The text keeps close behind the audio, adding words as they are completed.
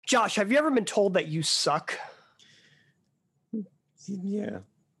Josh, have you ever been told that you suck? Yeah.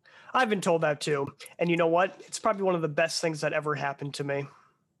 I've been told that too. And you know what? It's probably one of the best things that ever happened to me.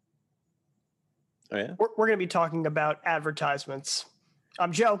 Oh, yeah? We're going to be talking about advertisements.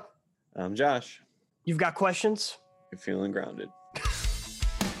 I'm Joe. I'm Josh. You've got questions? You're feeling grounded.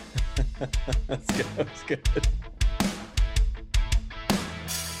 That's good. That's good.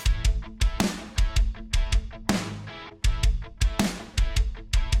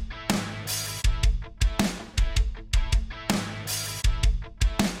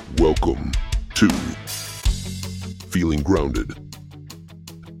 Welcome to Feeling Grounded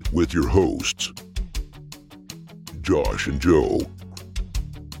with your hosts, Josh and Joe.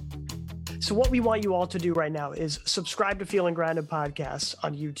 So what we want you all to do right now is subscribe to Feeling Grounded Podcast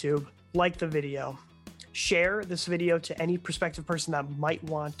on YouTube, like the video, share this video to any prospective person that might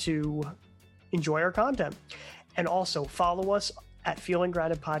want to enjoy our content, and also follow us at Feeling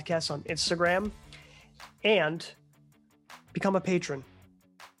Grounded Podcast on Instagram and become a patron.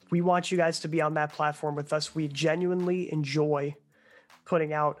 We want you guys to be on that platform with us. We genuinely enjoy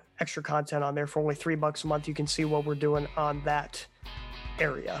putting out extra content on there. For only $3 a month, you can see what we're doing on that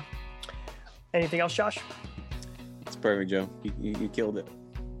area. Anything else, Josh? It's perfect, Joe. You killed it.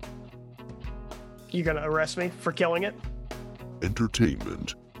 You gonna arrest me for killing it?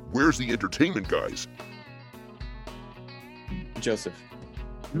 Entertainment. Where's the entertainment, guys? Joseph,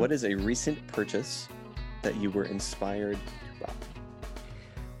 what is a recent purchase that you were inspired by?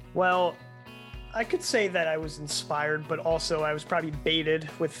 Well, I could say that I was inspired, but also I was probably baited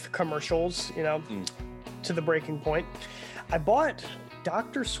with commercials, to the breaking point. I bought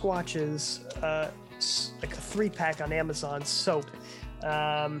Dr. Squatch's like a 3-pack on Amazon soap.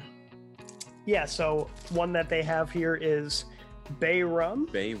 So one that they have here is Bay Rum.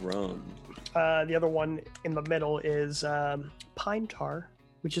 Bay Rum. The other one in the middle is Pine Tar,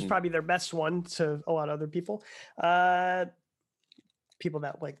 which is probably their best one to a lot of other people. People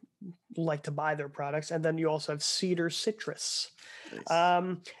that like to buy their products. And then you also have Cedar Citrus.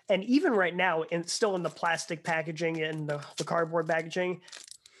 Nice. And even right now, still in the plastic packaging and the cardboard packaging,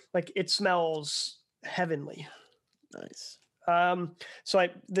 it smells heavenly. Nice. So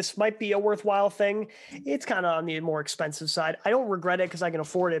this might be a worthwhile thing. It's kind of on the more expensive side. I don't regret it because I can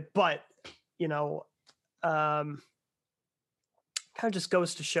afford it, but kind of just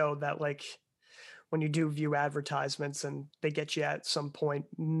goes to show that when you do view advertisements and they get you at some point,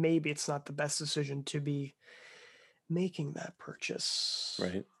 maybe it's not the best decision to be making that purchase.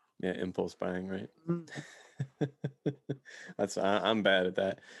 Right. Yeah. Impulse buying. Right. Mm-hmm. I'm bad at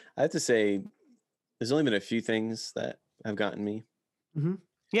that. I have to say there's only been a few things that have gotten me. Mm-hmm.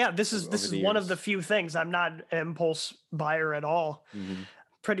 Yeah. This is one of the few things. I'm not an impulse buyer at all. Mm-hmm.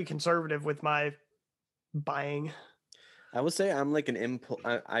 Pretty conservative with my buying. I would say I'm like an impulse.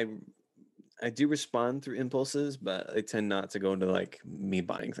 I do respond through impulses, but I tend not to go into me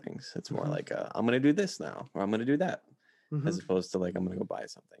buying things. It's more I'm going to do this now, or I'm going to do that, as opposed to I'm going to go buy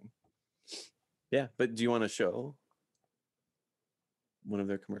something. Yeah. But do you want to show one of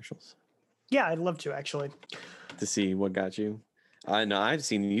their commercials? Yeah, I'd love to actually. To see what got you. I know I've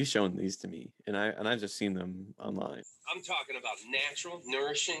seen you showing these to me, and I've just seen them online. I'm talking about natural,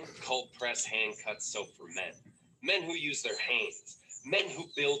 nourishing, cold pressed hand cut soap for men. Men who use their hands. Men who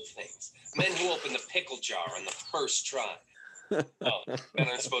build things. Men who open the pickle jar on the first try. Oh, men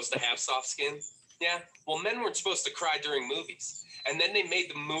aren't supposed to have soft skin? Yeah, well, men weren't supposed to cry during movies. And then they made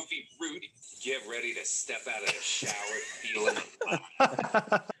the movie Rudy. Get ready to step out of the shower feeling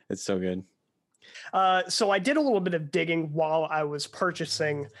it. It's so good. So I did a little bit of digging while I was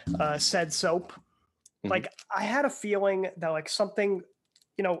purchasing said soap. Mm-hmm. I had a feeling that something...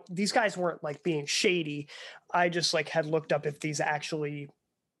 these guys weren't being shady. I just had looked up if these actually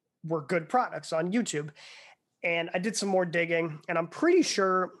were good products on YouTube. And I did some more digging, and I'm pretty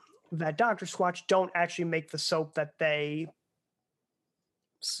sure that Dr. Squatch don't actually make the soap that they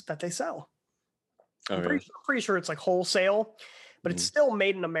sell. Okay. I'm pretty sure it's wholesale, but it's still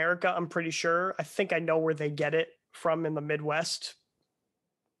made in America. I'm pretty sure. I think I know where they get it from in the Midwest.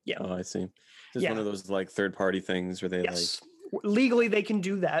 Yeah. Oh, I see. It's one of those third-party things where they legally they can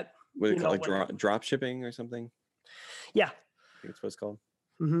do that. What do they call it? Drop shipping or something? Yeah. I think it's what it's called.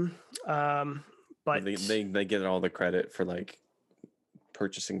 Mm-hmm. But they get all the credit for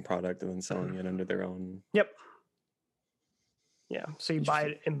purchasing product and then selling it under their own. Yep. Yeah. So you buy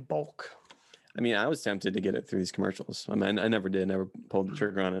it in bulk. I mean, I was tempted to get it through these commercials. I mean, I never pulled the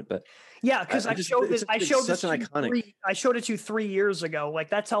trigger on it, but yeah, because I showed this I showed it to you 3 years ago.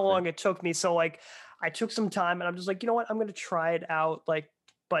 That's how long it took me. So I took some time and I'm just you know what? I'm going to try it out.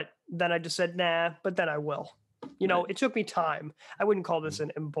 But then I just said, nah, but then I will. You know, Right. it took me time. I wouldn't call this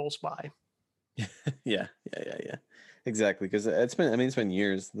an impulse buy. Yeah. Exactly. Because it's been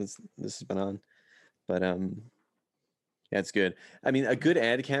years this has been on. But yeah, it's good. I mean, a good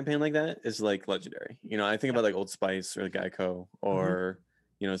ad campaign like that is like legendary. You know, I think about like Old Spice or Geico or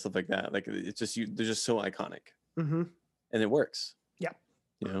you know, stuff like that. Like it's just they're just so iconic. Mm-hmm. And it works. Yeah.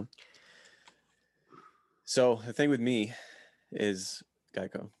 You know. So the thing with me is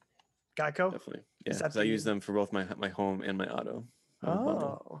Geico. Geico? Definitely. Yeah. Is that Because I use them for both my home and my auto.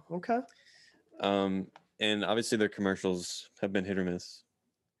 Bundle. Oh, okay. And obviously their commercials have been hit or miss.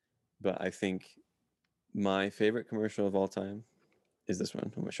 But I think my favorite commercial of all time is this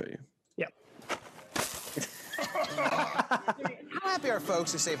one. I'm gonna show you. Yep. How happy are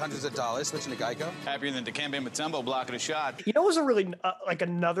folks who save hundreds of dollars switching to Geico? Happier than Dikembe Mutombo blocking a shot. You know, it was a really like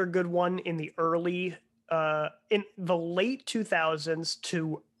another good one in the early, in the late 2000s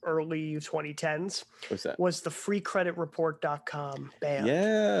to early 2010s. What's that? Was the freecreditreport.com band.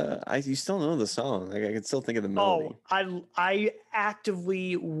 Yeah, you still know the song. Like I can still think of the melody. Oh, I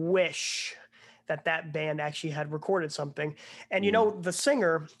actively wish that band actually had recorded something. And you know, the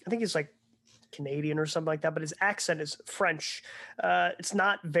singer, I think he's like Canadian or something like that, but his accent is French. It's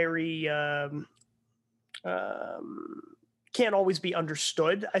not very can't always be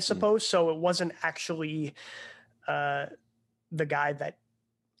understood, I suppose. So it wasn't actually the guy that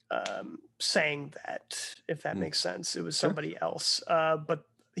sang that, if that makes sense. It was somebody else. But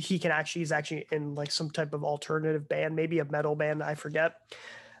he's actually in like some type of alternative band, maybe a metal band, I forget.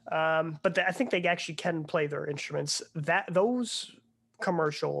 But I think they actually can play their instruments. Those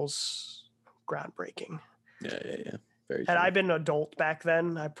commercials, groundbreaking. Yeah. Very Had true. I been an adult back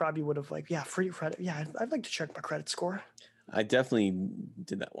then, I probably would have free credit. Yeah, I'd like to check my credit score. I definitely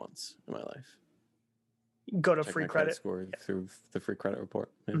did that once in my life. Go to Check free my credit. score through the free credit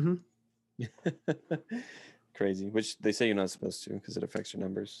report. Yeah. Mm-hmm. Crazy, which they say you're not supposed to because it affects your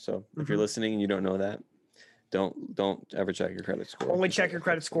numbers. So if you're Mhm. listening and you don't know that, don't ever check your credit score. Only because check that your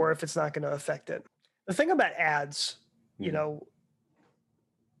credit affects score if it's not going to affect it. The thing about ads, you Mhm. know,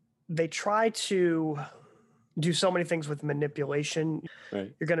 they try to do so many things with manipulation.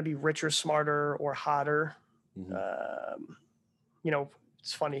 Right. You're going to be richer, smarter, or hotter. Mhm. You know,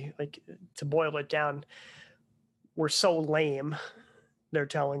 it's funny, like to boil it down, we're so lame. They're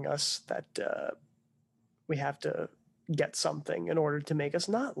telling us that we have to get something in order to make us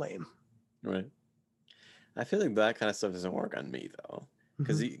not lame. Right. I feel like that kind of stuff doesn't work on me though,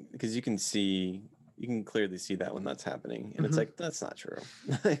 because you can clearly see that when that's happening, and it's like that's not true.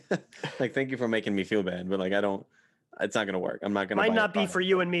 Like, thank you for making me feel bad, but like it's not gonna work. I'm not gonna. Might buy a not be product. for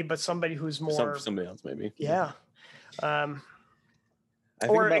you and me, but somebody who's more somebody else maybe. yeah. I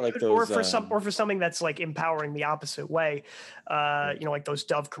think Or about like those, for something that's like empowering the opposite way, you know, like those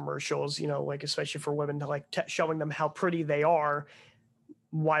Dove commercials, you know, like especially for women to like showing them how pretty they are.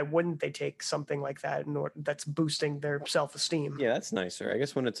 Why wouldn't they take something like that that's boosting their self-esteem? Yeah, that's nicer. I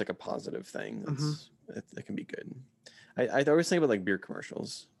guess when it's like a positive thing, that can be good. I always think about like beer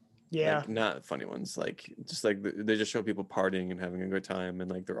commercials. Yeah. Like, not funny ones. Like just like they just show people partying and having a good time,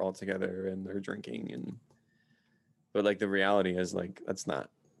 and like they're all together and they're drinking but like the reality is like that's not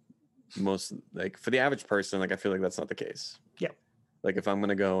most, like for the average person, like I feel like that's not the case. Yeah. Like if I'm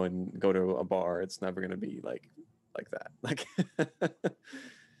gonna go to a bar, it's never gonna be like that. Like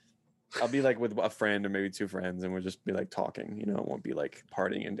I'll be like with a friend or maybe two friends, and we'll just be like talking. You know, it won't be like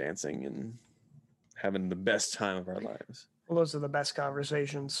partying and dancing and having the best time of our lives. Well, those are the best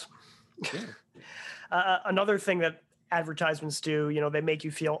conversations. Yeah. Another thing that advertisements do, you know, they make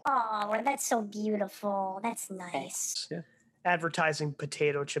you feel Oh, that's so beautiful. That's nice. Yeah. advertising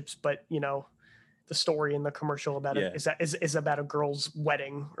potato chips, but you know, the story in the commercial about Yeah. it is about a girl's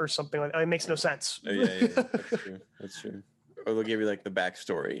wedding or something like that. It makes no sense. Yeah, that's true. That's true. Or they'll give you like the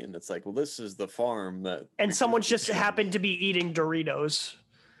backstory, and it's like, well, this is the farm that. And someone's just happened to be eating Doritos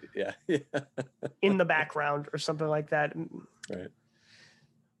Yeah. in the background or something like that. Right.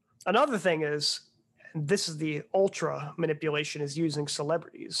 Another thing is, this is the ultra manipulation, is using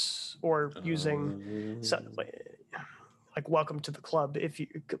celebrities or using like welcome to the club, if you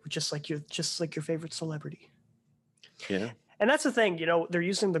just like your favorite celebrity. Yeah. And that's the thing, you know, they're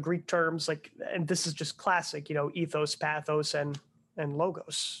using the Greek terms like, and this is just classic, you know, ethos, pathos, and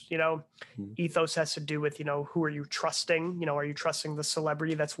logos. You know, ethos has to do with, you know, who are you trusting? You know, are you trusting the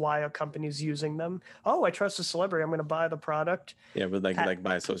celebrity? That's why a company's using them. Oh, I trust the celebrity, I'm going to buy the product. Yeah, but like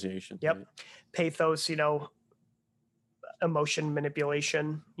by association. Yep. Right? Pathos, you know, emotion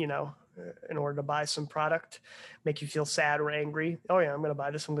manipulation, you know, in order to buy some product, make you feel sad or angry. Oh yeah, I'm going to buy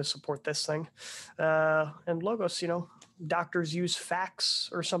this. I'm going to support this thing. And logos, you know, doctors use facts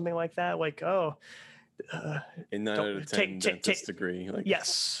or something like that. Like, oh, In 9 out of 10 dentists agree. Like,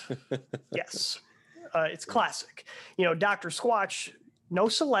 yes, yes, it's classic. You know, Dr. Squatch, no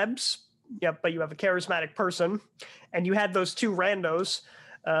celebs. Yep, but you have a charismatic person, and you had those two randos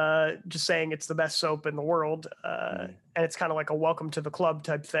just saying it's the best soap in the world, and it's kind of like a welcome to the club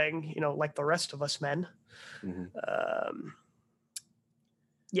type thing, you know, like the rest of us men.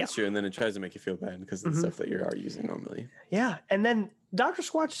 Yeah, that's true. And then it tries to make you feel bad because of the stuff that you are using normally. Yeah, and then Dr.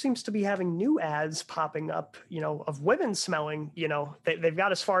 Squatch seems to be having new ads popping up, you know, of women smelling. You know, they've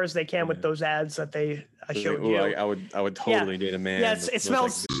got as far as they can with those ads that I showed you. I would totally date a man. Yeah, it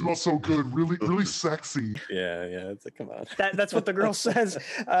smells. It smells so good, really sexy. Yeah. It's like, come on. That's what the girl says.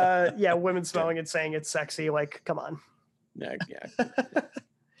 Yeah, women smelling it, saying it's sexy. Like, come on. Yeah.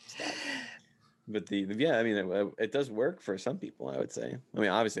 Stop. But I mean, it does work for some people, I would say. I mean,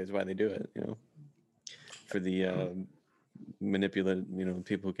 obviously, that's why they do it, you know, for the manipulated, you know,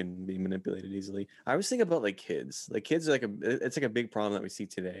 people who can be manipulated easily. I was thinking about like kids. Like kids are it's like a big problem that we see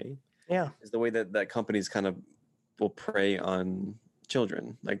today. Yeah, is the way that companies kind of will prey on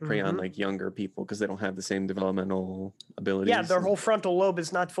children, like prey on like younger people because they don't have the same developmental abilities. Yeah, their whole frontal lobe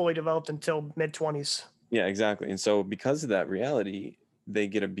is not fully developed until mid-20s. Yeah, exactly. And so because of that reality, they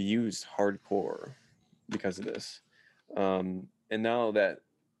get abused hardcore because of this. And now that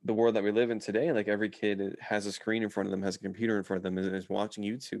the world that we live in today, like every kid has a screen in front of them, has a computer in front of them, and is watching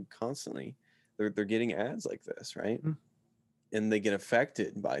YouTube constantly. They're getting ads like this, right? And they get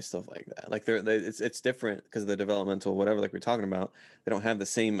affected by stuff like that. Like it's different because of the developmental whatever, like we're talking about. They don't have the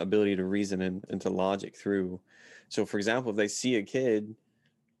same ability to reason and to logic through. So, for example, if they see a kid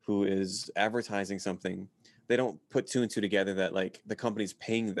who is advertising something, they don't put two and two together that like the company's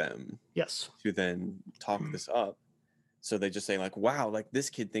paying them to then talk this up. So they just say like, wow, like this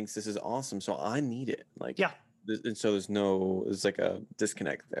kid thinks this is awesome, so I need it. Like, and so there's like a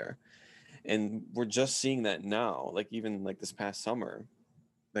disconnect there. And we're just seeing that now, like even like this past summer,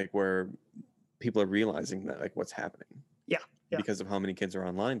 like where people are realizing that like what's happening. Yeah. Because of how many kids are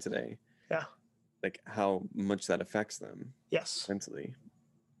online today. Yeah. Like how much that affects them. Yes. Mentally.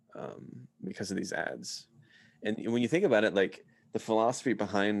 Because of these ads. And when you think about it, like the philosophy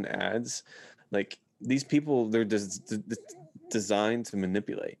behind ads, like these people, they're designed to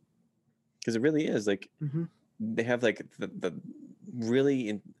manipulate. Because it really is like they have like the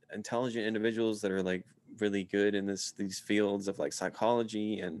really intelligent individuals that are like really good in these fields of like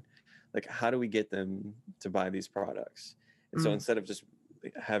psychology and like how do we get them to buy these products. And so instead of just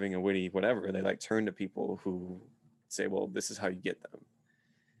having a witty whatever, they like turn to people who say, well, this is how you get them.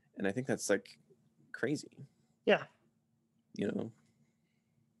 And I think that's like crazy. Yeah. You know,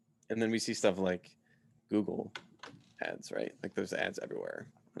 and then we see stuff like Google ads, right? Like there's ads everywhere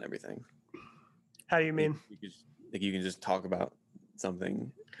and everything. How do you mean? You can just talk about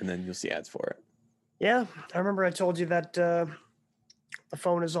something and then you'll see ads for it. Yeah. I remember I told you that the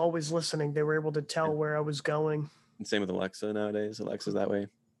phone is always listening. They were able to tell where I was going. And same with Alexa nowadays. Alexa's that way.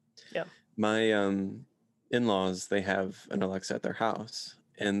 Yeah. My in-laws, they have an Alexa at their house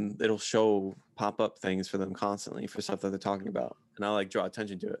and it'll pop up things for them constantly for stuff that they're talking about. And I'll like draw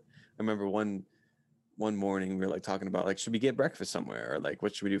attention to it. I remember one morning we were like talking about like, should we get breakfast somewhere? Or like,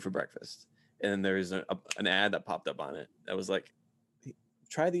 what should we do for breakfast? And there's an ad that popped up on it that was like,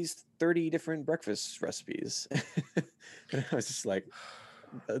 try these 30 different breakfast recipes. And I was just like,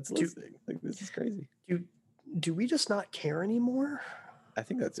 that's listening. Like, this is crazy. Do we just not care anymore? I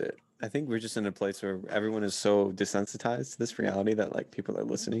think that's it. I think we're just in a place where everyone is so desensitized to this reality that like people are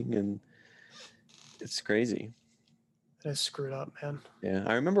listening and it's crazy. That is screwed up, man. Yeah.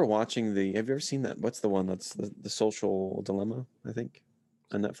 I remember watching have you ever seen that? What's the one that's the Social Dilemma, I think,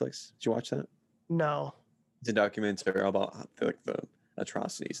 on Netflix? Did you watch that? No. It's a documentary about the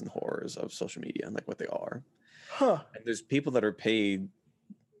atrocities and horrors of social media and like what they are. Huh. And there's people that are paid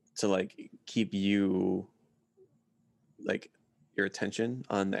to like keep you like your attention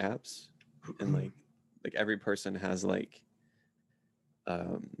on the apps, and like every person has like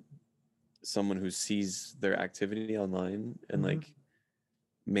someone who sees their activity online and like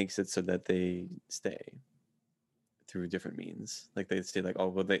makes it so that they stay through different means. Like they say like, oh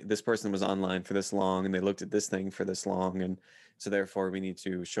well, this person was online for this long and they looked at this thing for this long, and so therefore we need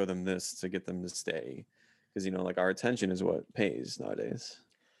to show them this to get them to stay, because you know like our attention is what pays nowadays.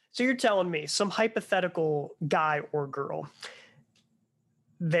 So you're telling me some hypothetical guy or girl,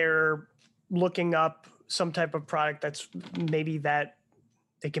 they're looking up some type of product that's maybe that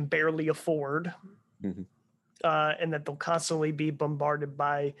they can barely afford, and that they'll constantly be bombarded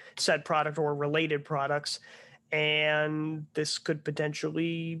by said product or related products, and this could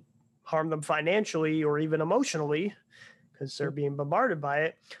potentially harm them financially or even emotionally because they're being bombarded by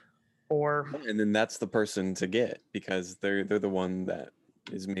it. or And then that's the person to get, because they're the one that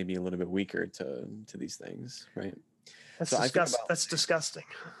is maybe a little bit weaker to these things, right? that's So I think that's disgusting.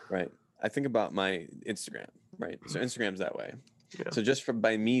 Right. I think about my Instagram, right? So Instagram's that way. Yeah. So just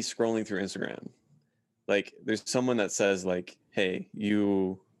by me scrolling through Instagram, like there's someone that says like, "Hey,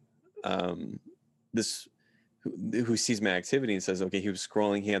 you, this who sees my activity and says, okay, he was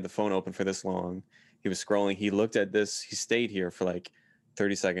scrolling, he had the phone open for this long, he was scrolling, he looked at this, he stayed here for like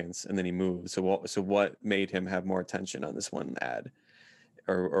 30 seconds and then he moved. So what made him have more attention on this one ad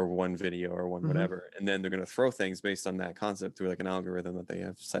or one video or one whatever?" And then they're going to throw things based on that concept through like an algorithm that they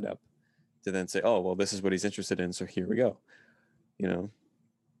have set up to then say, oh, well, this is what he's interested in, so here we go. You know,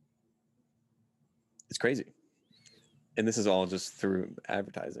 it's crazy. And this is all just through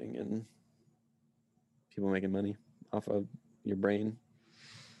advertising and people making money off of your brain.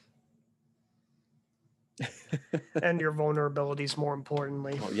 And your vulnerabilities, more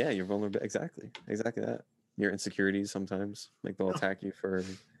importantly. Oh, yeah, your vulnerability. Exactly that. Your insecurities sometimes, like they'll attack you for.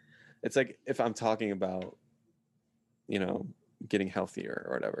 It's like if I'm talking about, you know, getting healthier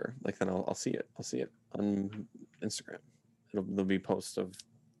or whatever, like then I'll see it. I'll see it on Instagram. There'll be posts of,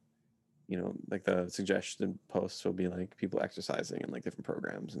 you know, like the suggested posts will be like people exercising and like different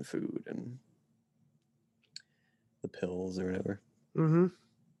programs and food and the pills or whatever.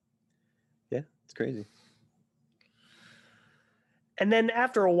 Yeah, it's crazy. And then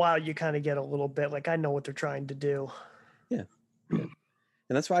after a while, you kind of get a little bit like, I know what they're trying to do. Yeah. And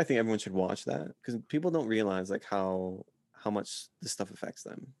that's why I think everyone should watch that, because people don't realize like how much this stuff affects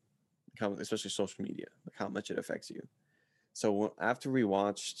them, especially social media, like how much it affects you. So after we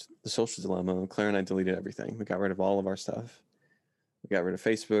watched The Social Dilemma, Claire and I deleted everything. We got rid of all of our stuff. We got rid of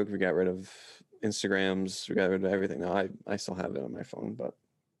Facebook. We got rid of Instagrams. We got rid of everything. Now I still have it on my phone, but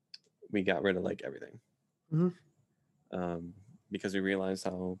we got rid of like everything. Because we realized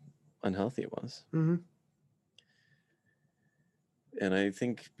how unhealthy it was. And I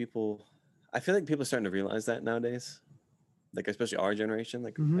think I feel like people are starting to realize that nowadays, like especially our generation,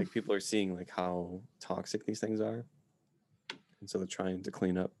 like people are seeing like how toxic these things are. And so they're trying to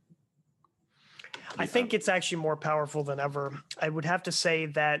clean up. I think it's actually more powerful than ever. I would have to say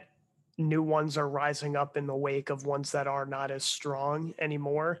that new ones are rising up in the wake of ones that are not as strong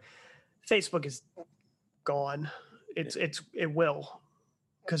anymore. Facebook is gone. It will,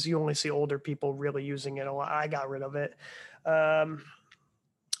 because you only see older people really using it a lot. I got rid of it.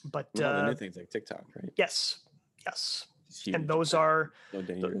 But the new things like TikTok, right? Yes. And those are so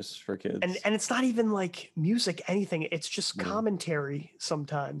dangerous for kids. And it's not even like music, anything. It's just commentary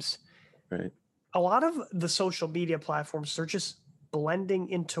sometimes. Right. A lot of the social media platforms, they're just blending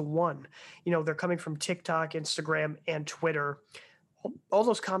into one. You know, they're coming from TikTok, Instagram, and Twitter. All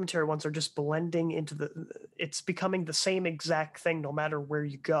those commentary ones are just blending into it's becoming the same exact thing no matter where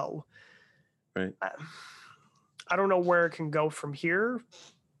you go. Right. I don't know where it can go from here.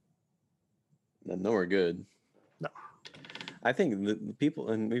 Nowhere good. No. I think the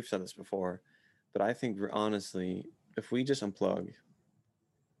people, and we've said this before, but I think honestly, if we just unplug,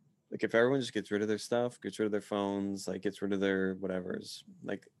 like if everyone just gets rid of their stuff, gets rid of their phones, like gets rid of their whatevers,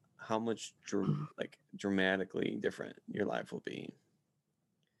 like how much dramatically different your life will be.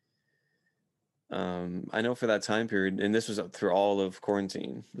 I know for that time period, and this was through all of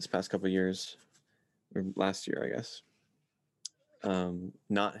quarantine this past couple of years, or last year, I guess,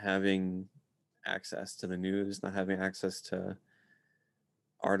 not having access to the news, not having access to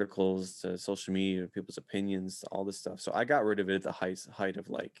articles, to social media, to people's opinions, to all this stuff. So I got rid of it at the height of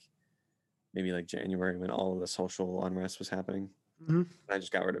like maybe like January, when all of the social unrest was happening. I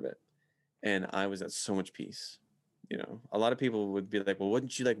just got rid of it, and I was at so much peace. You know, a lot of people would be like, well,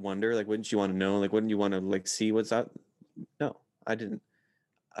 wouldn't you like wonder, like wouldn't you want to know, like wouldn't you want to like see what's out? No, I didn't.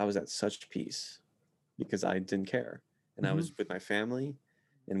 I was at such peace because I didn't care, and I was with my family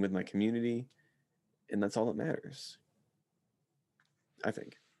and with my community, and that's all that matters, I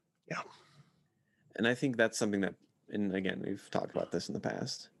think. Yeah. And I think that's something that, and again, we've talked about this in the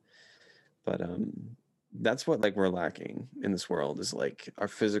past, but that's what like we're lacking in this world, is like our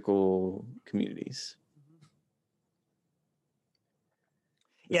physical communities.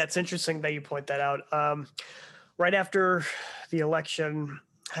 Yeah, it's interesting that you point that out. Right after the election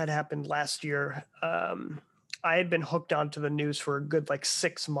had happened last year, I had been hooked onto the news for a good like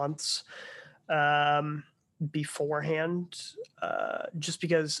 6 months beforehand, just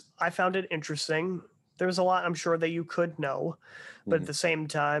because I found it interesting. There's a lot I'm sure that you could know, but at the same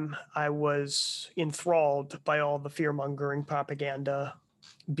time, I was enthralled by all the fear-mongering propaganda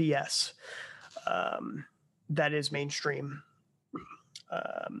BS that is mainstream.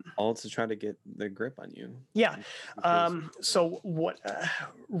 All to try to get the grip on you. Yeah. So what?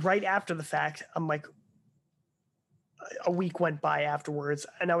 Right after the fact, I'm like, a week went by afterwards,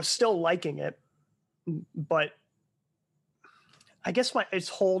 and I was still liking it, but I guess its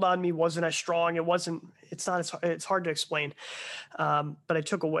hold on me wasn't as strong. It's not as, it's hard to explain. But I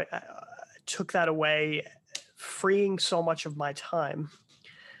took that away, freeing so much of my time,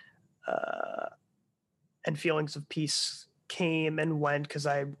 and feelings of peace came and went because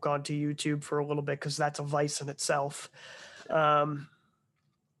I've gone to YouTube for a little bit because that's a vice in itself. But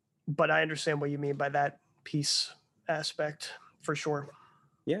I understand what you mean by that peace aspect for sure.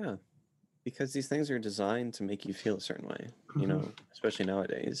 Yeah, because these things are designed to make you feel a certain way, you know, especially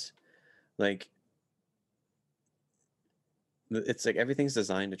nowadays. Like, it's like everything's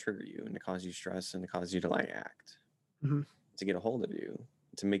designed to trigger you and to cause you stress and to cause you to like act, to get a hold of you,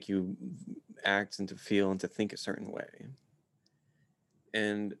 to make you act and to feel and to think a certain way.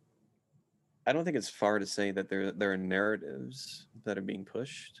 And I don't think it's far to say that there are narratives that are being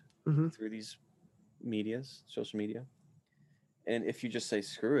pushed through these social media. And if you just say,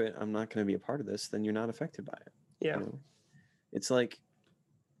 screw it, I'm not going to be a part of this, then you're not affected by it. Yeah. You know? It's like,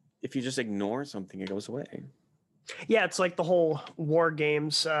 if you just ignore something, it goes away. Yeah, it's like the whole War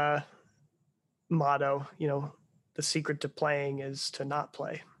Games motto, you know, the secret to playing is to not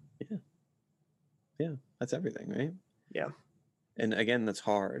play. Yeah. Yeah, that's everything, right? Yeah. And again, that's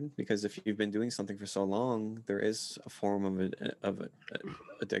hard because if you've been doing something for so long, there is a form of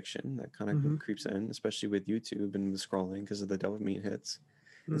addiction that kind of creeps in, especially with YouTube and the scrolling because of the dopamine hits.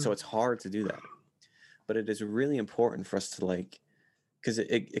 And so it's hard to do that. But it is really important for us to like, because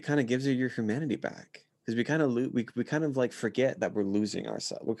it kind of gives you your humanity back. Because we kind of we kind of like forget that we're losing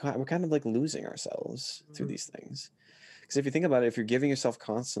ourselves. We're kind of like losing ourselves through these things. Because if you think about it, if you're giving yourself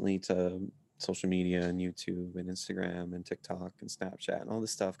constantly to social media and YouTube and Instagram and TikTok and Snapchat and all this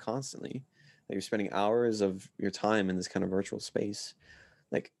stuff constantly, that you're spending hours of your time in this kind of virtual space,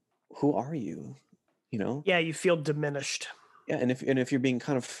 like, who are you? You know? Yeah, you feel diminished. Yeah, and if you're being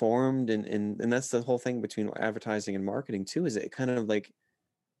kind of formed and that's the whole thing between advertising and marketing too, is it kind of like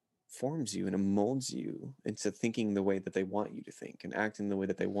forms you and it molds you into thinking the way that they want you to think and acting the way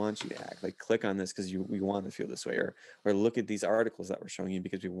that they want you to act. Like, click on this because we want to feel this way, or look at these articles that we're showing you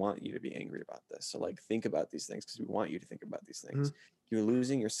because we want you to be angry about this. So like, think about these things because we want you to think about these things. You're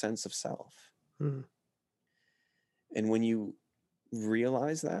losing your sense of self. And when you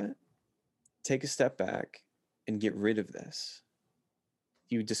realize that, take a step back and get rid of this,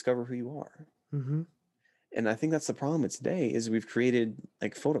 you discover who you are. And I think that's the problem with today is we've created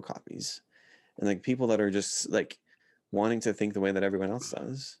like photocopies and like people that are just like wanting to think the way that everyone else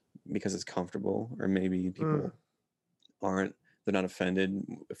does because it's comfortable, or maybe people they're not offended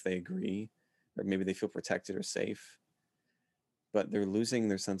if they agree, or maybe they feel protected or safe, but they're losing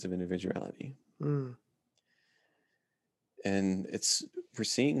their sense of individuality. And we're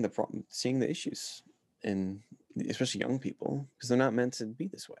seeing the problem, seeing the issues, and especially young people, because they're not meant to be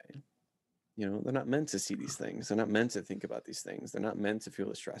this way. You know, they're not meant to see these things. They're not meant to think about these things. They're not meant to feel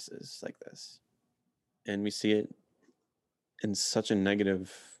the stresses like this. And we see it in such a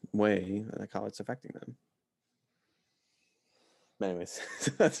negative way, like how it's affecting them. But anyways,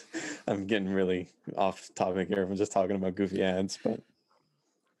 I'm getting really off topic here. I'm just talking about goofy ads, but.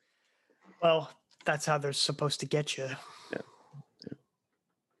 Well, that's how they're supposed to get you. Yeah.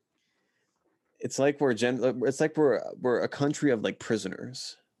 It's like we're a country of like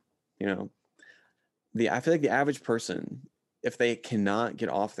prisoners, you know. I feel like the average person, if they cannot get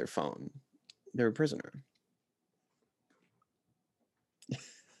off their phone, they're a prisoner.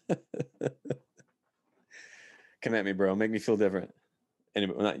 Come at me, bro. Make me feel different.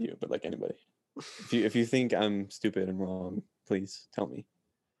 Anybody, well, not you, but like anybody. If you think I'm stupid and wrong, please tell me.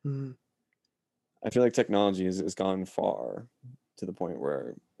 I feel like technology has gone far to the point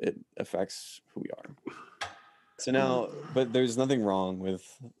where it affects who we are. So now, but there's nothing wrong with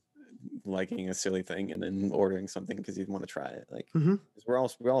liking a silly thing and then ordering something because you want to try it. Like, we're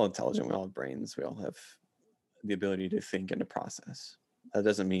all intelligent. We all have brains. We all have the ability to think and to process. That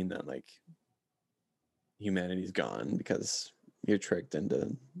doesn't mean that like humanity's gone because you're tricked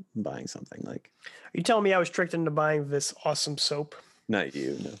into buying something. Like, are you telling me I was tricked into buying this awesome soap? Not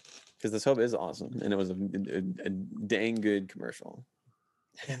you, no, because the soap is awesome and it was a dang good commercial.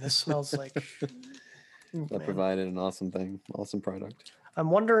 And this smells like that provided an awesome product. I'm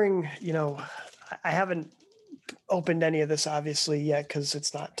wondering, you know, I haven't opened any of this obviously yet because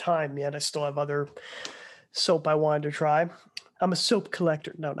it's not time yet. I still have other soap I wanted to try. I'm a soap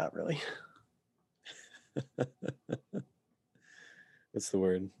collector. No, not really. What's the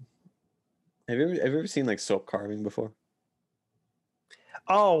word? Have you ever seen like soap carving before?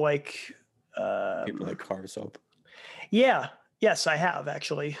 Oh, like People like car soap. yeah. Yes, I have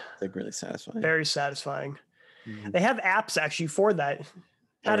actually. It's like really satisfying. Very satisfying. Mhm. They have apps actually for that.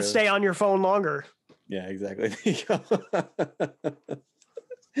 How to really? stay on your phone longer. Yeah, exactly. There you go.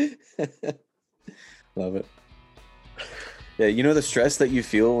 Love it. Yeah, you know the stress that you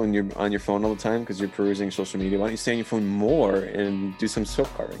feel when you're on your phone all the time because you're perusing social media. Why don't you stay on your phone more and do some soap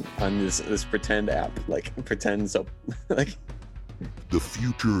carving on this pretend app, like pretend soap, like. The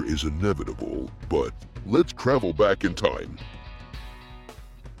future is inevitable, but let's travel back in time.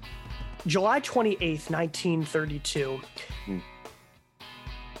 July 28th, 1932.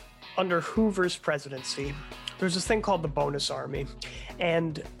 Under Hoover's presidency, there's this thing called the Bonus Army.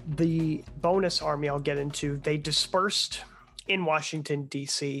 And the Bonus Army, I'll get into, they dispersed in Washington,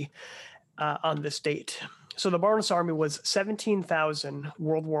 D.C. On this date. So the Bonus Army was 17,000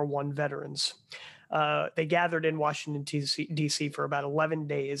 World War I veterans. They gathered in Washington, D.C. for about 11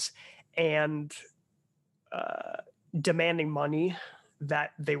 days and demanding money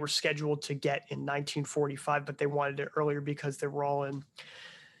that they were scheduled to get in 1945, but they wanted it earlier because they were all in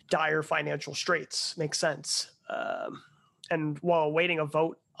dire financial straits. Makes sense. And while awaiting a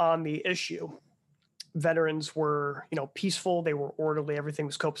vote on the issue, veterans were, peaceful. They were orderly. Everything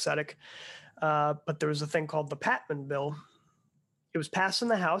was copacetic. But there was a thing called the Patman Bill. It was passed in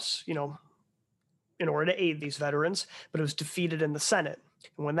the House, in order to aid these veterans, but it was defeated in the Senate.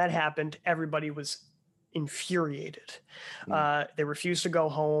 And when that happened, everybody was infuriated. They refused to go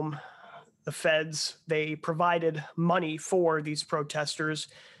home. The feds, they provided money for these protesters,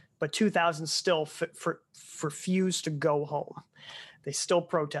 but 2,000 still refused to go home. They still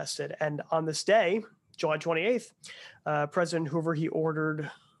protested. And on this day, July 28th, President Hoover, he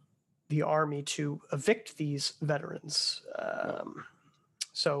ordered the army to evict these veterans.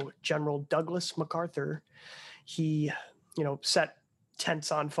 So General Douglas MacArthur, he, set tents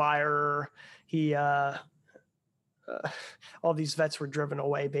on fire. He, all these vets were driven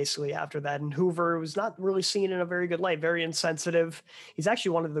away basically after that. And Hoover was not really seen in a very good light, very insensitive. He's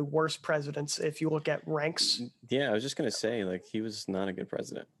actually one of the worst presidents if you look at ranks. Yeah, I was just going to say, he was not a good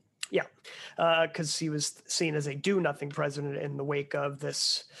president. Yeah, because he was seen as a do-nothing president in the wake of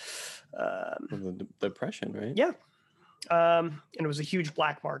this. The Depression, right? Yeah. And it was a huge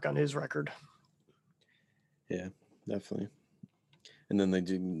black mark on his record. Yeah, definitely. And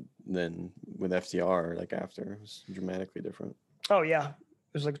then with FDR, after, it was dramatically different. Oh yeah,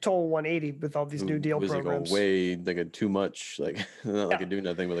 it was like a total 180 with all these New Deal programs. It was a too much, not a do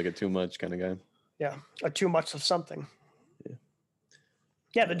nothing, but a too much kind of guy. Yeah, a too much of something.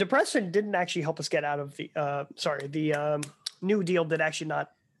 Yeah, the Depression didn't actually help us get out of the New Deal did actually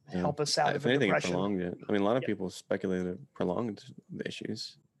not help us out of the Depression. It prolonged it. I mean, a lot of people speculated it prolonged the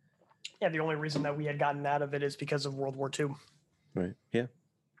issues. Yeah, the only reason that we had gotten out of it is because of World War II. Right. Yeah.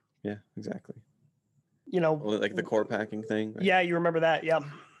 Yeah, exactly. Like the core packing thing. Right? Yeah, you remember that. Yeah.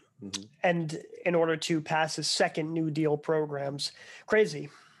 Mm-hmm. And in order to pass his second New Deal programs, crazy.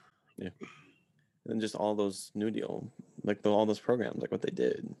 Yeah. And just all those New Deal, all those programs, what they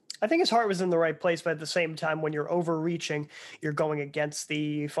did. I think his heart was in the right place, but at the same time, when you're overreaching, you're going against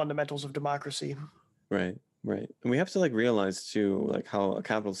the fundamentals of democracy. Right. Right. And we have to realize too, how a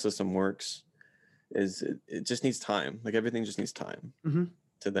capital system works is it just needs time. Everything just needs time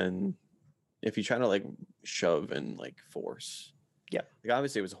to then, if you try to shove and force. Yeah.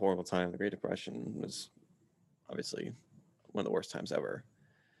 Obviously it was a horrible time. The Great Depression was obviously one of the worst times ever.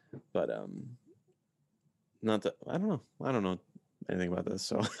 But not that I don't know anything about this,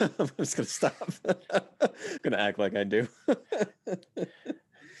 so I'm just gonna stop. I'm gonna act like I do.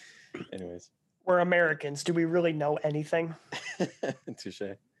 Anyways. We're Americans. Do we really know anything? Touche.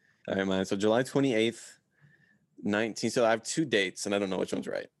 All right, man. So July 28th, 19. So I have two dates, and I don't know which one's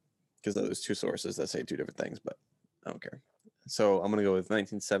right because there's two sources that say two different things, but I don't care. So I'm going to go with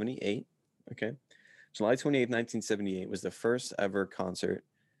 1978. Okay. July 28th, 1978 was the first ever concert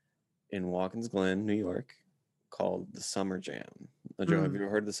in Watkins Glen, New York, called the Summer Jam. Now, Joe, have you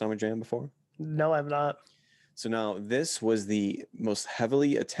ever heard of the Summer Jam before? No, I've not. So now this was the most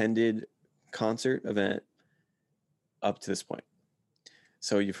heavily attended concert event up to this point.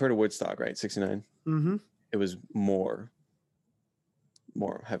 So you've heard of Woodstock, right? 69. Mm-hmm. It was more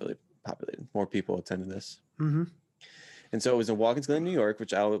heavily populated. More people attended this. Mm-hmm. And so it was in Watkins Glen, New York,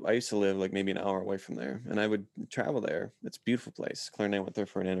 which I used to live maybe an hour away from there, and I would travel there. It's a beautiful place. Claire and I went there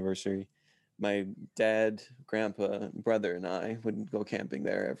for an anniversary. My dad, grandpa, brother, and I would go camping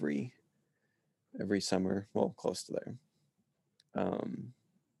there every summer. Well, close to there.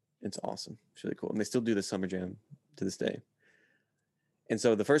 It's awesome. It's really cool, and they still do the Summer Jam to this day. And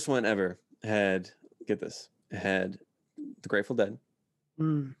so the first one ever had, get this, it had the Grateful Dead,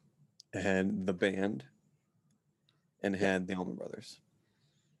 Mm. It had the band, and it had the Allman Brothers.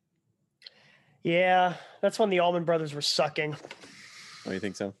 Yeah, that's when the Allman Brothers were sucking. Oh, you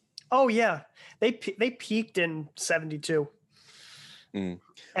think so? Oh yeah, they peaked in '72. Mm.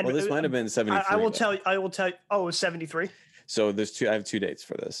 And Well, this might have been 73. I will though. tell you. I will tell you. Oh, it was '73. So there's two. I have 2 dates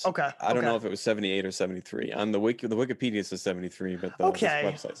for this. Okay. I don't know okay. if it was 78 or 73. On the Wikipedia says 73, but the this Okay,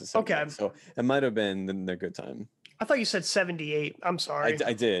 website says 78. okay. So it might have been in their good time. I thought you said '78. I'm sorry.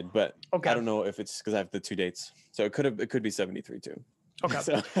 I did, but Okay. I don't know if it's because I have the 2 dates. So it could be 73 too. Okay.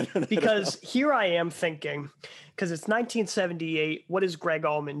 So, I don't Because know. here I am thinking, because it's 1978. What is Greg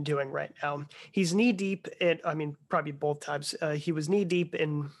Allman doing right now? He's knee deep in, I mean, probably both times. He was knee deep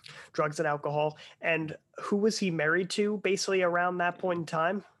in drugs and alcohol. And who was he married to basically around that point in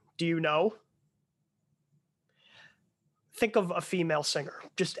time? Do you know? Think of a female singer,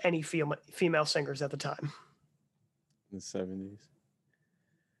 just any female singers at the time. In the 70s.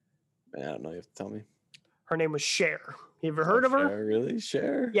 Man, I don't know. You have to tell me. Her name was Cher. You ever heard of her? Cher, really?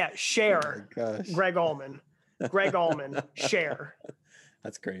 Cher? Yeah, Oh Cher. my gosh. Greg Allman. Greg Allman. Cher.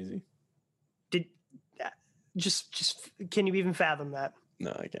 That's crazy. Did just can you even fathom that?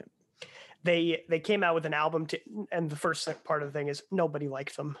 No, I can't. They came out with an album and the first part of the thing is nobody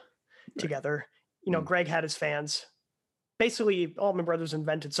liked them together. You know, Mm. Greg had his fans. Basically, Allman Brothers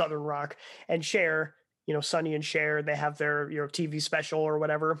invented Southern rock, and Cher, you know, Sonny and Cher, they have their TV special or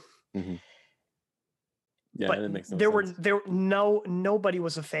whatever. Mm-hmm. Yeah, But that makes no there sense. nobody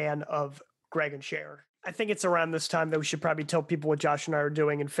was a fan of Greg and Cher. I think it's around this time that we should probably tell people what Josh and I are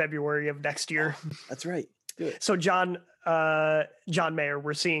doing in February of next year. That's right. Do it. So John Mayer,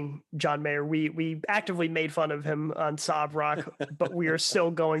 we're seeing John Mayer. We actively made fun of him on Sob Rock, but we are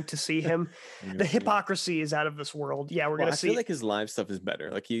still going to see him. The hypocrisy is out of this world. Yeah, we're Well, gonna I see. feel like his live stuff is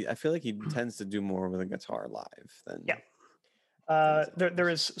better. I feel like he tends to do more with a guitar live than. Yeah. There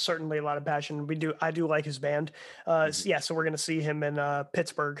is certainly a lot of passion. I do like his band. Yeah, so we're gonna see him in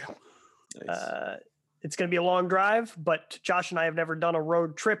Pittsburgh. Nice. It's gonna be a long drive, but Josh and I have never done a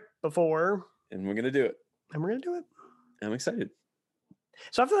road trip before, And we're gonna do it. and we're gonna do it. I'm excited.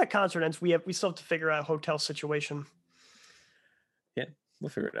 So after that concert ends, we still have to figure out a hotel situation. We'll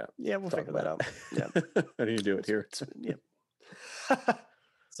figure it out. Yeah, we'll Talk figure that out. about Yeah. it. How do you do it here? Yeah.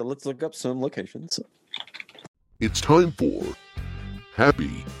 So let's look up some locations. It's time for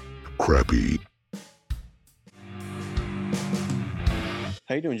Happy Crappy.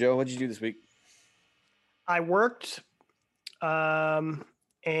 How you doing, Joe? What'd you do this week? I worked, and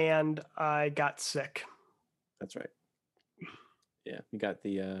I got sick. That's right. Yeah, you got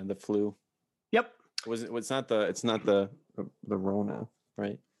the flu. Yep. Was it? It's not the Rona,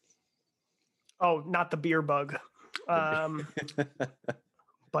 right? Oh, not the beer bug. But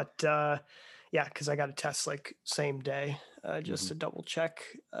yeah, because I got a test like same day, just to double check.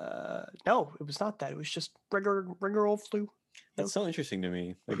 No, it was not that. It was just regular old flu. That's so interesting to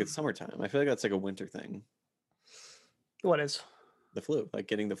me. Like it's summertime. I feel like that's like a winter thing. What is? The flu, like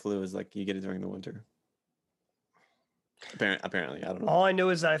getting the flu, is like you get it during the winter. Apparently, I don't know. All I knew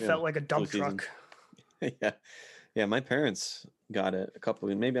is that I Yeah, felt like a dump flu season. truck. yeah. My parents got it a couple,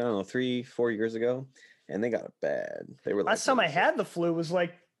 maybe I don't know, 3-4 years ago, and they got it bad. They were Last time I had the flu was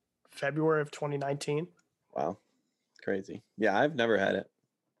like February of 2019. Wow, crazy. Yeah, I've never had it.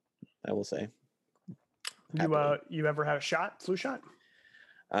 I will say. Happily. You ever had a flu shot?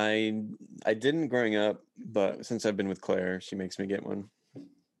 I didn't growing up, but since I've been with Claire, she makes me get one.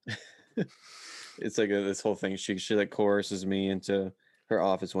 It's like this whole thing. She like coerces me into her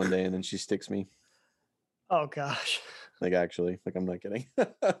office one day, and then she sticks me. Oh gosh. Like actually, like I'm not kidding.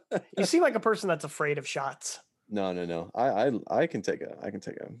 You seem like a person that's afraid of shots. No. I can take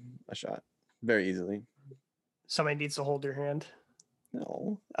a shot very easily. Somebody needs to hold your hand.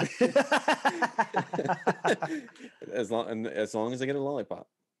 No. as long as I get a lollipop.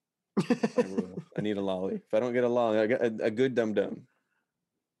 I will. I need a lolly. If I don't get a lolly, I get a good dum dum.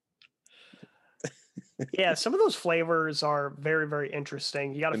 Yeah, some of those flavors are very, very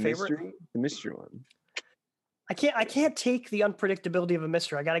interesting. You got a favorite? The mystery one. I can't take the unpredictability of a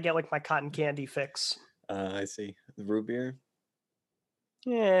mystery. I got to get like my cotton candy fix. I see. The root beer.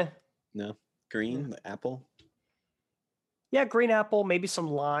 Yeah. No. Green. The apple. Yeah, green apple, maybe some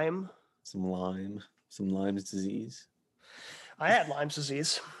lime. Some Lyme's disease. I had Lyme's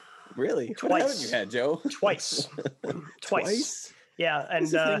disease Really? Twice. What haven't you had, Joe? twice. Twice. Yeah, and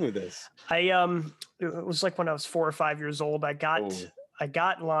What's the thing with this? it was like when I was 4 or 5 years old. I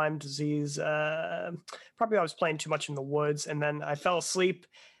got Lyme disease. Probably I was playing too much in the woods, and then I fell asleep,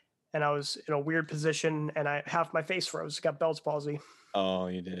 and I was in a weird position, and half my face froze. Got Bell's palsy. Oh,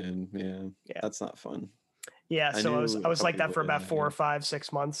 you did. Yeah. Yeah. That's not fun. Yeah, so I was knew a couple like that for people about in 4 or yeah. 5,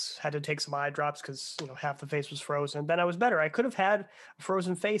 6 months. Had to take some eye drops because half the face was frozen. Then I was better. I could have had a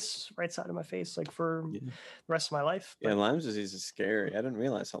frozen face, right side of my face, like for Yeah. the rest of my life. Yeah, But Lyme's disease is scary. I didn't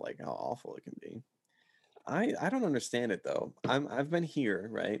realize how awful it can be. I don't understand it though. I've been here,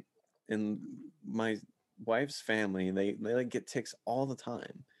 right? And my wife's family, they like get ticks all the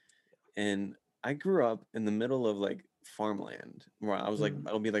time. And I grew up in the middle of like farmland where I was like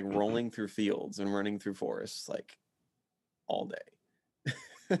I would be like rolling through fields and running through forests like all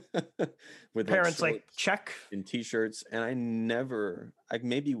day. With parents like shorts check. and t-shirts, and I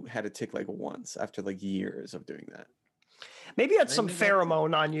maybe had a tick like once after like years of doing that. Maybe you had I some never had a tick.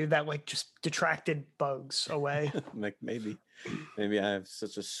 pheromone on you that like just detracted bugs away. Like maybe I have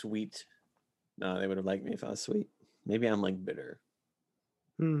such a sweet. No, they would have liked me if I was sweet. Maybe I'm like bitter.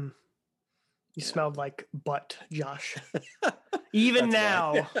 Hmm. You Yeah. smelled like butt, Josh. Even That's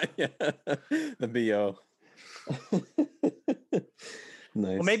now. why. Yeah. The BO.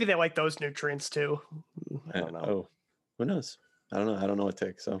 Nice. Well, maybe they like those nutrients too. I don't know. Oh, who knows? I don't know. I don't know what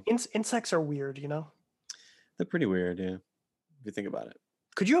tick. So Insects are weird, they're pretty weird. Yeah, if you think about it.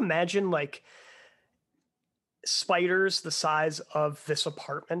 Could you imagine like spiders the size of this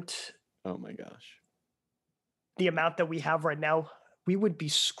apartment? Oh my gosh, The amount that we have right now, we would be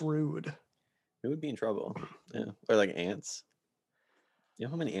screwed. we would be in trouble. Yeah, or like ants. You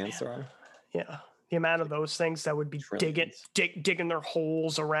know how many ants there are? Yeah. The amount of those things that would be digging their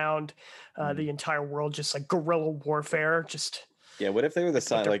holes around the entire world, just like guerrilla warfare. Just yeah. What if they were the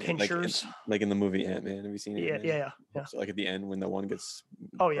size their like pinchers. like in the movie Ant-Man? Have you seen Yeah, Ant-Man? yeah. So like at the end when the one gets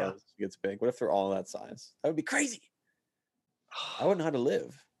gets big. What if they're all that size? That would be crazy. I wouldn't know how to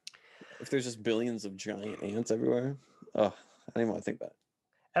live if there's just billions of giant ants everywhere. Oh, I don't even want to think about it.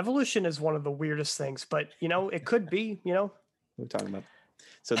 Evolution is one of the weirdest things, but it could be. We're talking about.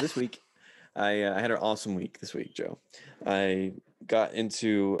 So this week, I had an awesome week this week, Joe. I got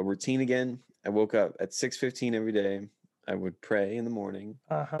into a routine again. I woke up at 6:15 every day. I would pray in the morning.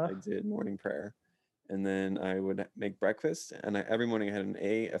 I did morning prayer, and then I would make breakfast. And every morning I had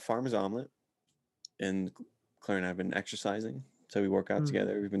a farmer's omelet. And Claire and I have been exercising, so we work out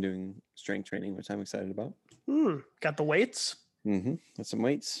together. We've been doing strength training, which I'm excited about. Got the weights? Mm-hmm. Got some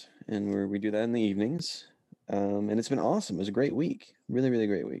weights, and we do that in the evenings. And it's been awesome. It was a great week. Really, really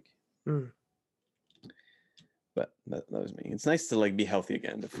great week. But that was me. It's nice to like be healthy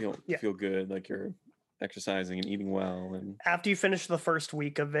again, to feel good, like you're exercising and eating well. And after you finish the first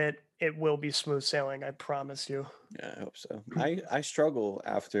week of it, it will be smooth sailing. I promise you. Yeah, I hope so. I struggle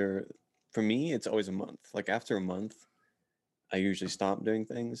after. For me, it's always a month. Like after a month, I usually stop doing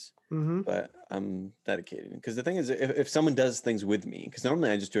things. But I'm dedicated because the thing is, if someone does things with me, because normally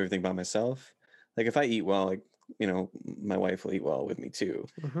I just do everything by myself. Like if I eat well, like my wife will eat well with me too.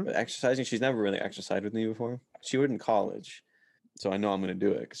 But exercising, she's never really exercised with me before. She would in college, so I know I'm going to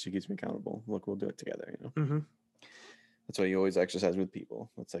do it because she keeps me accountable. Look, we'll do it together. That's why you always exercise with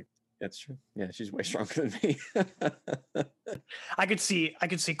people. It's like that's true. Yeah, she's way stronger than me. I could see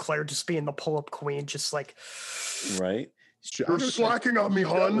Claire just being the pull-up queen, just like right. You're slacking on me,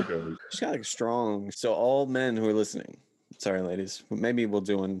 hon. She's got like strong. So all men who are listening, sorry, ladies, but maybe we'll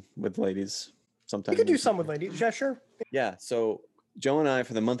do one with ladies sometime. You could do some with ladies, yeah, sure. Yeah. So Joe and I,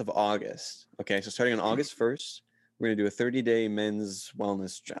 for the month of August. Okay, so starting on August 1st, we're gonna do a 30-day men's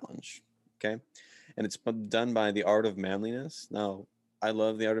wellness challenge. Okay, and it's done by the Art of Manliness. Now, I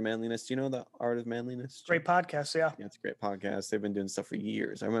love the Art of Manliness. Do you know the Art of Manliness? Great podcast, yeah. Yeah, it's a great podcast. They've been doing stuff for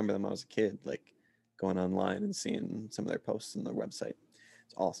years. I remember them when I was a kid, like going online and seeing some of their posts on their website.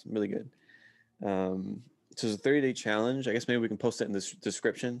 It's awesome, really good. So it's a 30-day challenge. I guess maybe we can post it in the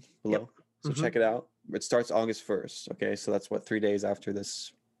description below. So check it out. It starts August 1st. Okay, so that's 3 days after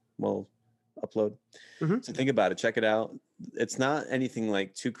this will upload. So think about it. Check it out. It's not anything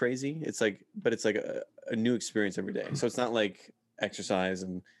like too crazy. It's like, but it's like a new experience every day. So it's not like exercise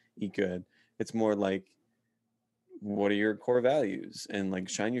and eat good. It's more like, what are your core values, and like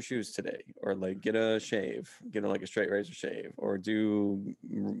shine your shoes today, or like get a shave, get a straight razor shave, or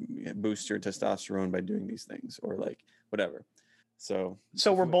boost your testosterone by doing these things, or like whatever. So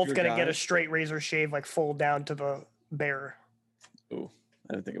we're both gonna get a straight razor shave, like full down to the bare. Ooh,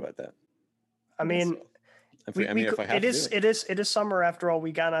 I didn't think about that. I mean, if I have it is summer after all.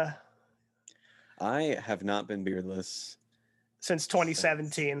 We gotta. I have not been beardless since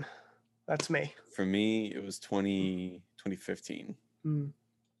 2017. That's me. For me, it was 2015.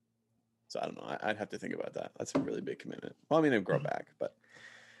 So I don't know. I'd have to think about that. That's a really big commitment. Well, I mean, it'll grow back, but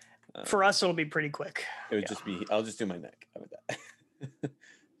for us, it'll be pretty quick. It would just be. I'll just do my neck. How about that?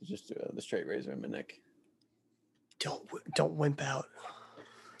 Just do the straight razor in my neck. Don't wimp out.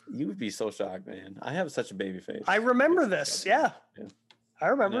 You would be so shocked, man. I have such a baby face. I remember this. Yeah. Yeah. I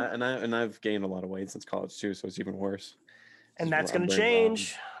remember. And I've gained a lot of weight since college too, so it's even worse. And that's going to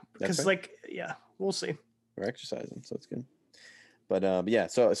change because, right. like, yeah, we'll see. We're exercising, so it's good. But yeah,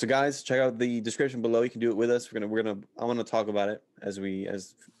 so guys, check out the description below. You can do it with us. I want to talk about it as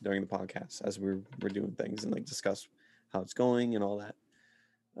during the podcast as we're doing things and like discuss how it's going and all that.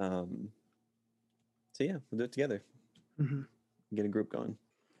 So yeah, we'll do it together. Mm-hmm. Get a group going.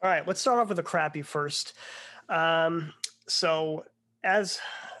 All right, let's start off with the crappy first. So as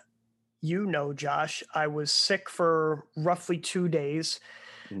you know, Josh, I was sick for roughly 2 days.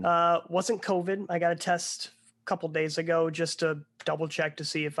 Wasn't COVID. I got a test a couple days ago just to double check to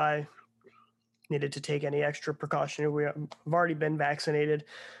see if I needed to take any extra precaution. I've already been vaccinated.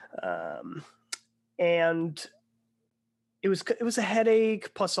 And it was a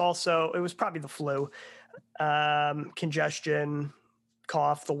headache, plus also it was probably the flu, congestion,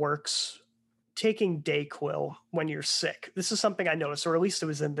 cough, the works. Taking Dayquil when you're sick. This is something I noticed, or at least it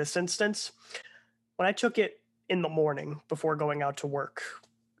was in this instance. When I took it in the morning before going out to work,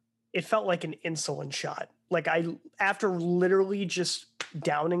 it felt like an insulin shot. Like after literally just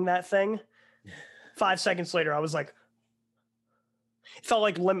downing that thing, 5 seconds later, I was like, it felt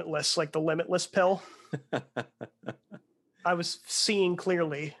like Limitless, like the Limitless pill. I was seeing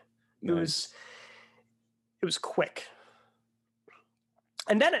clearly. Nice. It was quick.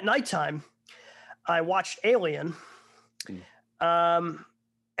 And then at nighttime, I watched Alien, and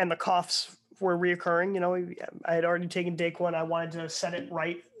the coughs were reoccurring. You know, I had already taken Dayquil, and I wanted to set it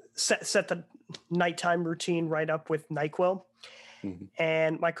right, set the nighttime routine right up with NyQuil. Mm-hmm.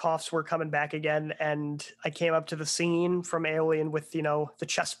 And my coughs were coming back again, and I came up to the scene from Alien with, you know, the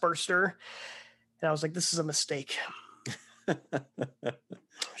chest burster, and I was like, this is a mistake.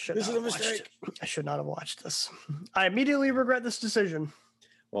 This is a mistake. I should not have watched this. I immediately regret this decision.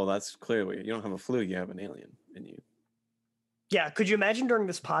 Well, that's clearly you don't have a flu; you have an alien in you. Yeah, could you imagine during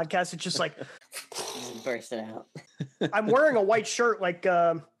this podcast? It's just like burst it out. I'm wearing a white shirt, like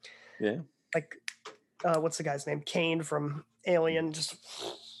what's the guy's name? Kane from Alien. Just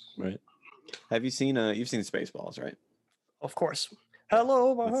right. Have you seen? You've seen Spaceballs, right? Of course.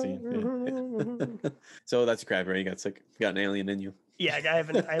 Hello. Yeah. So that's crap, right? You got sick. You got an alien in you. Yeah, I have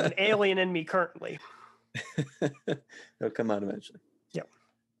an alien in me currently. It'll come out eventually. Yep.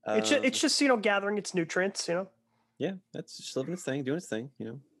 It's just, you know, gathering its nutrients, you know. Yeah, that's just living its thing, doing its thing, you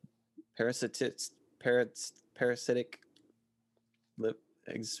know. Parasitic lip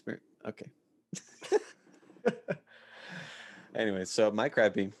okay. Anyway, so my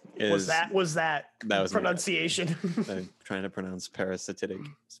crappy is was that was pronunciation. I'm trying to pronounce parasitic.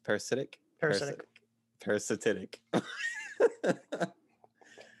 Parasitic.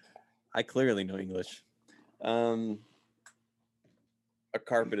 I clearly know English. Our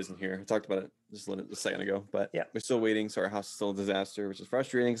carpet isn't here. I talked about it just a second ago, but yeah, we're still waiting. So our house is still a disaster, which is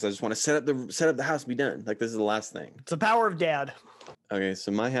frustrating because I just want to set up the house and be done. Like, this is the last thing. It's the power of dad. Okay,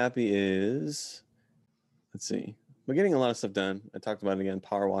 so my happy is, let's see. We're getting a lot of stuff done. I talked about it again.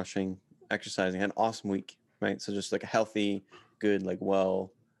 Power washing, exercising. I had an awesome week, right? So just like a healthy, good, like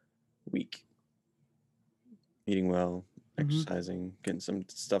well week. Eating well, exercising, getting some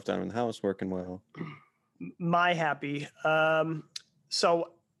stuff done in the house, working well. My happy.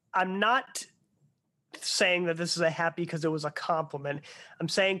 So I'm not saying that this is a happy because it was a compliment. I'm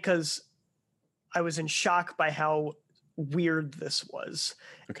saying because I was in shock by how weird this was.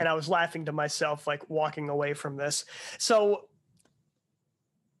 Okay. And I was laughing to myself, like walking away from this. So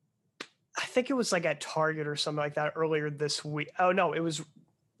I think it was like at Target or something like that earlier this week. Oh no, it was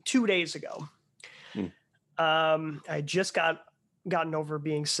 2 days ago. I just gotten over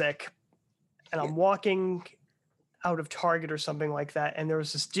being sick, and I'm walking out of Target or something like that. And there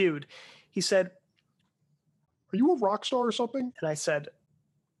was this dude, he said, "Are you a rock star or something?" And I said,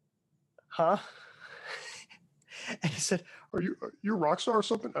 "Huh?" And he said, Are you a rock star or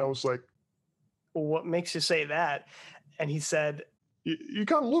something? And I was like, "Well, what makes you say that?" And he said, You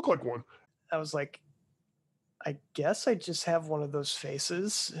kind of look like one. I was like, I guess I just have one of those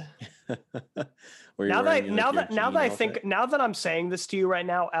faces. Now that I'm saying this to you right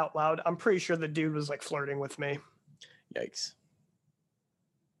now out loud, I'm pretty sure the dude was like flirting with me. Yikes.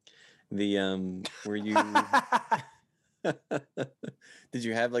 Were you did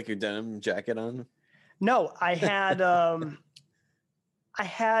you have like your denim jacket on? No, I had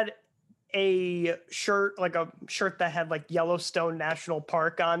a shirt, like a shirt that had like Yellowstone National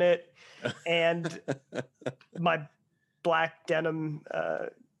Park on it, and my black denim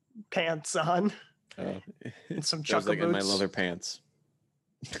pants on, and some chuckle boots. Like in my leather pants.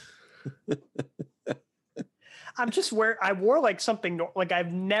 I wore like something like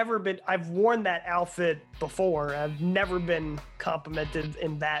I've worn that outfit before. I've never been complimented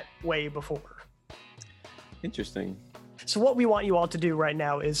in that way before. Interesting. So what we want you all to do right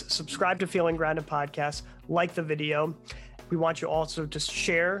now is subscribe to Feeling Grounded Podcast, like the video. We want you also to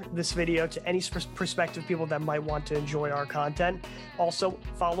share this video to any prospective people that might want to enjoy our content. Also,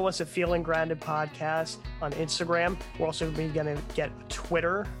 follow us at Feeling Grounded Podcast on Instagram. We're also going to get a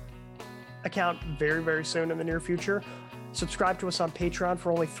Twitter account very, very soon in the near future. Subscribe to us on Patreon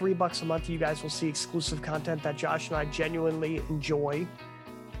for only $3 a month. You guys will see exclusive content that Josh and I genuinely enjoy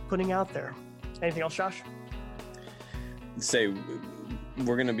putting out there. Anything else, Josh? Say,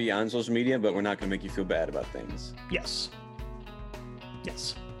 we're going to be on social media, but we're not going to make you feel bad about things. Yes.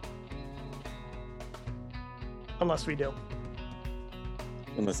 Unless we do.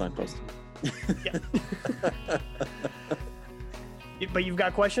 Unless I'm posting. Yeah. But you've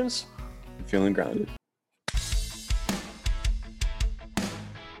got questions? Feeling grounded.